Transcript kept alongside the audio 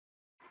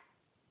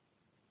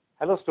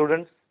Hello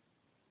students,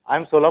 I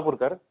am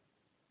Solapurkar.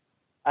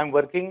 I am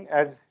working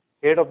as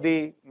head of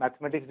the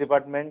mathematics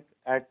department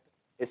at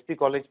SP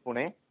College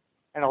Pune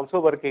and also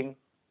working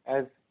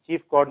as chief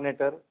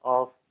coordinator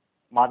of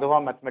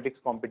Madhava mathematics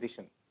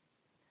competition.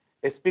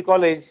 SP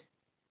College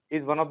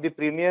is one of the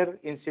premier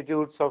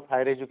institutes of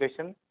higher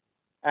education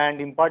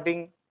and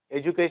imparting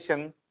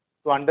education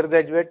to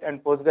undergraduate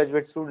and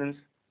postgraduate students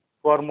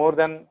for more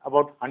than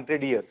about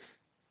 100 years.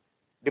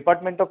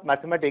 Department of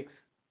Mathematics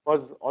was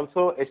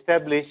also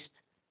established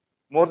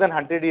more than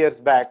 100 years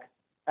back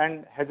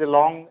and has a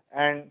long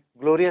and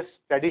glorious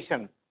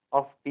tradition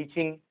of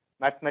teaching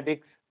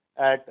mathematics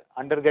at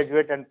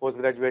undergraduate and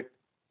postgraduate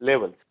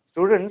levels.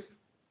 Students,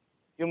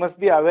 you must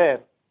be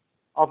aware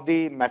of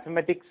the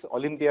Mathematics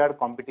Olympiad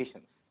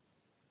competitions.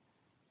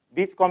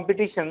 These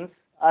competitions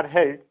are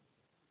held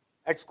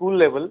at school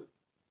level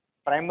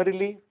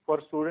primarily for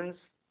students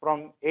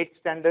from 8th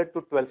standard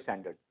to 12th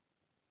standard.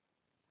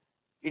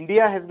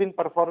 India has been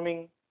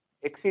performing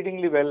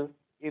exceedingly well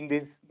in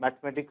these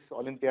Mathematics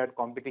Olympiad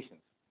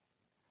competitions.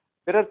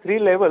 There are 3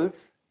 levels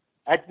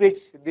at which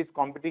these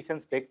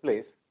competitions take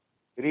place: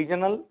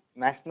 regional,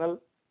 national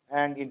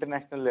and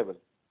international level.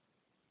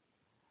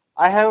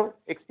 I have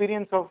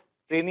experience of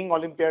training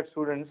Olympiad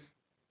students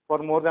for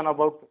more than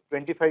about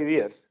 25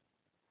 years,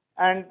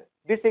 and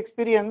this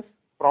experience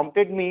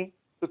prompted me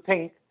to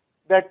think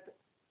that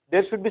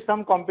there should be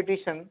some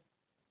competition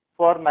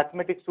for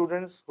mathematics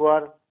students who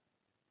are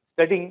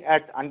studying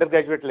at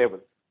undergraduate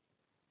level.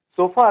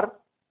 So far,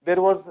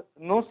 there was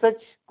no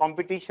such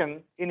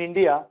competition in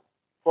India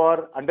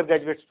for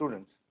undergraduate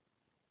students,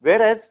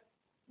 whereas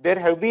there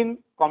have been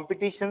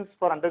competitions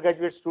for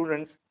undergraduate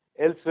students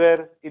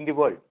elsewhere in the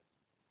world.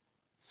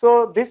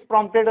 So this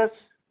prompted us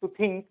to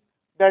think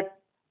that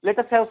let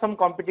us have some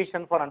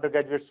competition for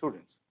undergraduate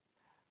students.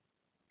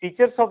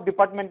 Teachers of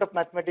Department of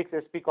Mathematics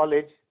SP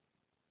College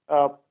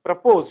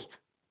proposed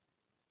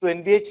to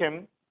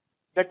NBHM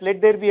that let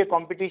there be a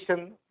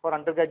competition for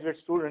undergraduate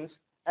students,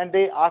 and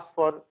they asked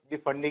for the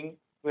funding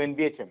to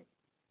NBHM.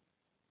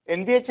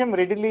 NBHM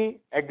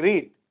readily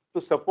agreed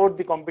to support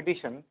the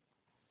competition,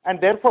 and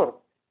therefore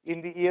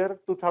in the year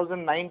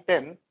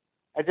 2009-10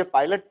 as a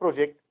pilot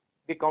project,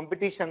 the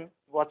competition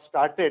was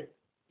started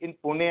in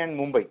Pune and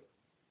Mumbai.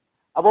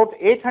 About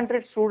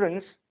 800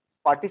 students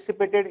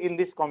participated in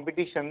this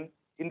competition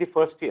in the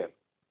first year.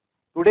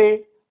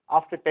 Today,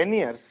 after 10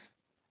 years,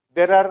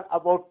 there are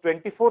about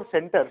 24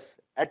 centers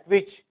at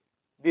which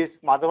this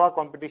Madhava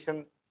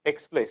competition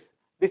takes place.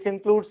 This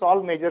includes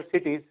all major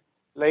cities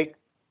like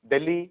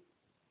Delhi,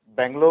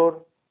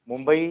 Bangalore,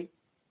 Mumbai,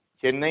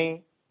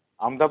 Chennai,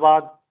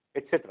 Ahmedabad,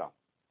 etc.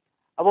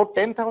 About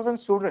 10,000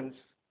 students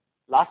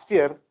last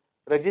year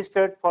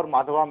registered for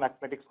Madhava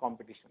mathematics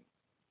competition.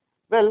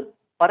 Well,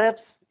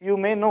 perhaps you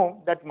may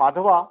know that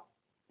Madhava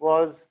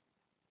was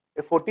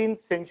a 14th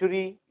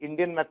century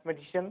Indian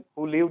mathematician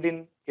who lived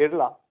in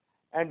Kerala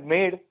and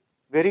made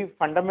very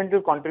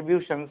fundamental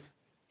contributions,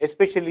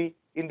 especially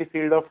in the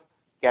field of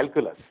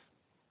calculus.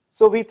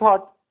 So we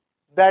thought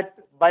that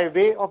by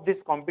way of this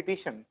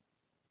competition,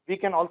 we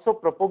can also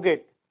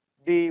propagate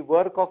the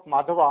work of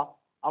Madhava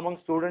among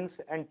students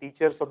and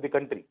teachers of the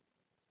country.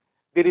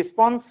 The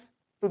response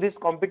to this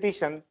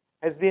competition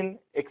has been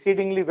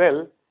exceedingly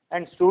well,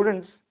 and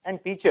students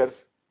and teachers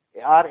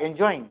are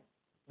enjoying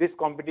this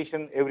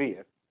competition every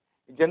year.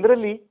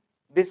 Generally,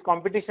 this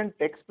competition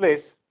takes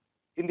place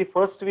in the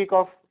first week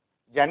of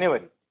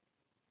January.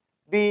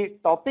 The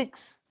topics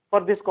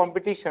for this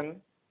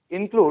competition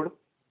include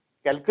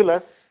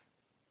calculus,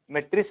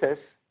 matrices,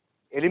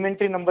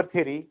 elementary number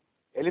theory,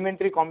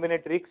 elementary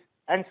combinatorics,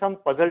 and some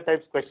puzzle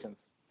types questions.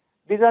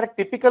 These are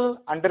typical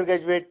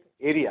undergraduate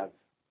areas.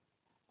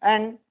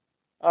 And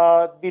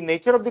the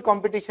nature of the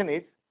competition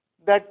is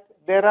that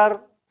there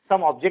are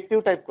some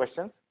objective type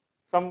questions,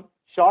 some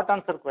short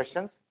answer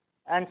questions,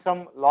 and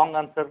some long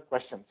answer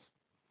questions.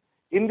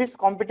 In this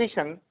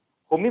competition,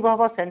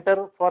 Madhava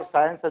Center for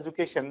Science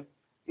Education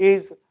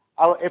is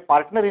a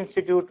partner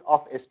institute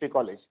of SP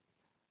College.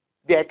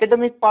 The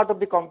academic part of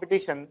the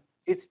competition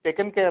is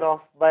taken care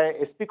of by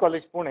SP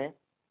College Pune,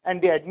 and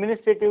the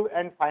administrative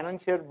and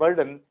financial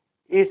burden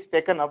is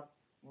taken up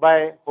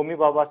by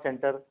Madhava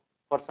Center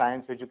for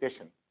Science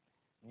Education.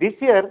 This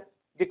year,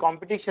 the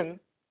competition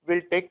will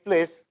take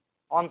place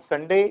on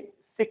Sunday,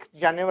 6th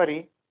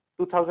January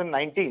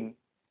 2019,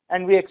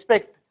 and we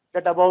expect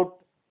that about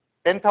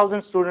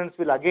 10,000 students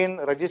will again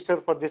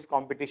register for this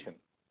competition.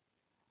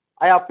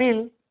 I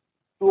appeal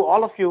to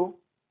all of you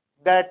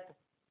that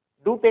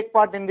do take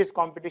part in this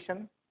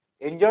competition,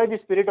 enjoy the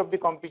spirit of the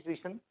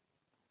competition.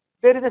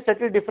 There is a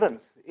subtle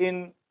difference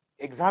in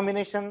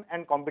examination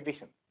and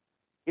competition.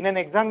 In an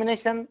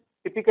examination,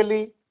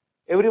 typically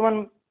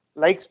everyone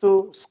likes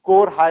to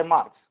score high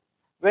marks,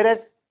 whereas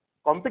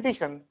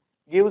competition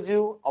gives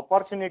you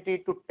opportunity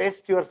to test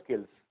your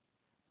skills,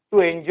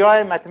 to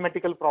enjoy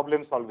mathematical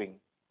problem solving.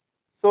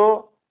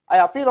 So I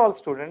appeal all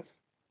students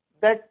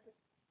that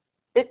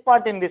take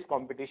part in this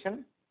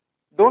competition.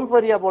 Don't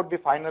worry about the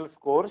final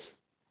scores.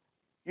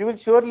 You will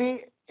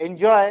surely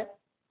enjoy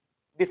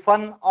the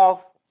fun of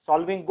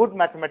solving good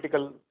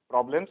mathematical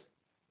problems.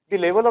 The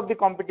level of the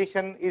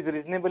competition is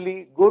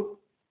reasonably good,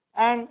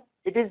 and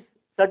it is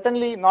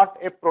certainly not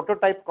a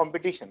prototype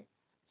competition.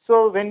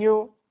 So when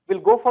you will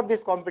go for this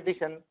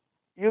competition,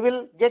 you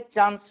will get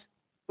chance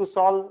to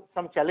solve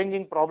some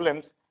challenging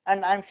problems,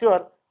 and I am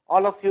sure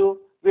all of you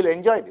will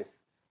enjoy this.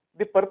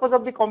 The purpose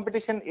of the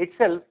competition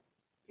itself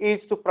is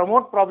to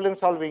promote problem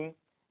solving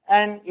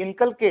and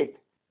inculcate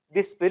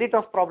the spirit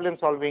of problem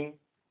solving,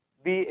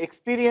 the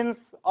experience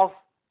of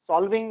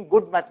solving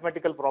good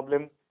mathematical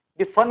problems,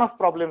 the fun of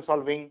problem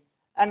solving,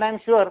 and I am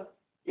sure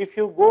if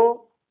you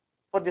go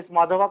for this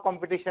Madhava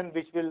competition,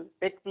 which will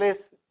take place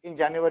in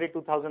January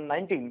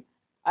 2019,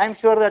 I am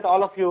sure that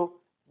all of you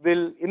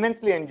will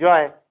immensely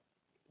enjoy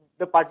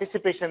the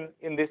participation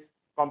in this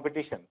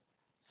competition.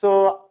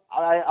 So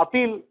I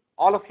appeal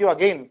all of you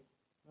again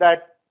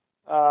that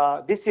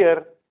this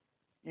year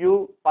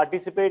you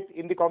participate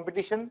in the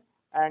competition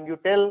and you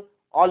tell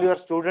all your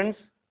students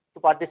to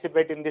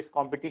participate in this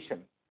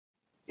competition.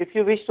 If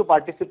you wish to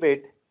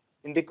participate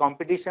in the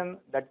competition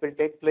that will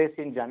take place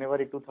in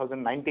January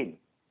 2019,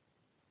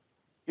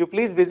 you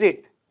please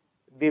visit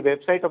the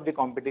website of the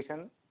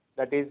competition,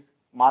 that is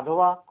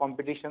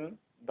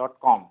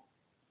madhavacompetition.com.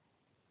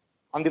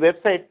 On the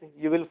website,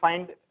 you will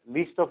find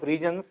list of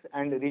regions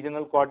and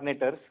regional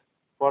coordinators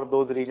for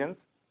those regions,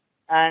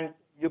 and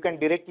you can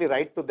directly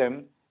write to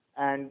them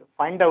and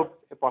find out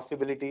a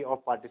possibility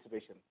of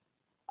participation.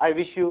 I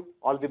wish you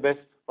all the best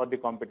for the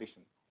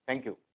competition. Thank you.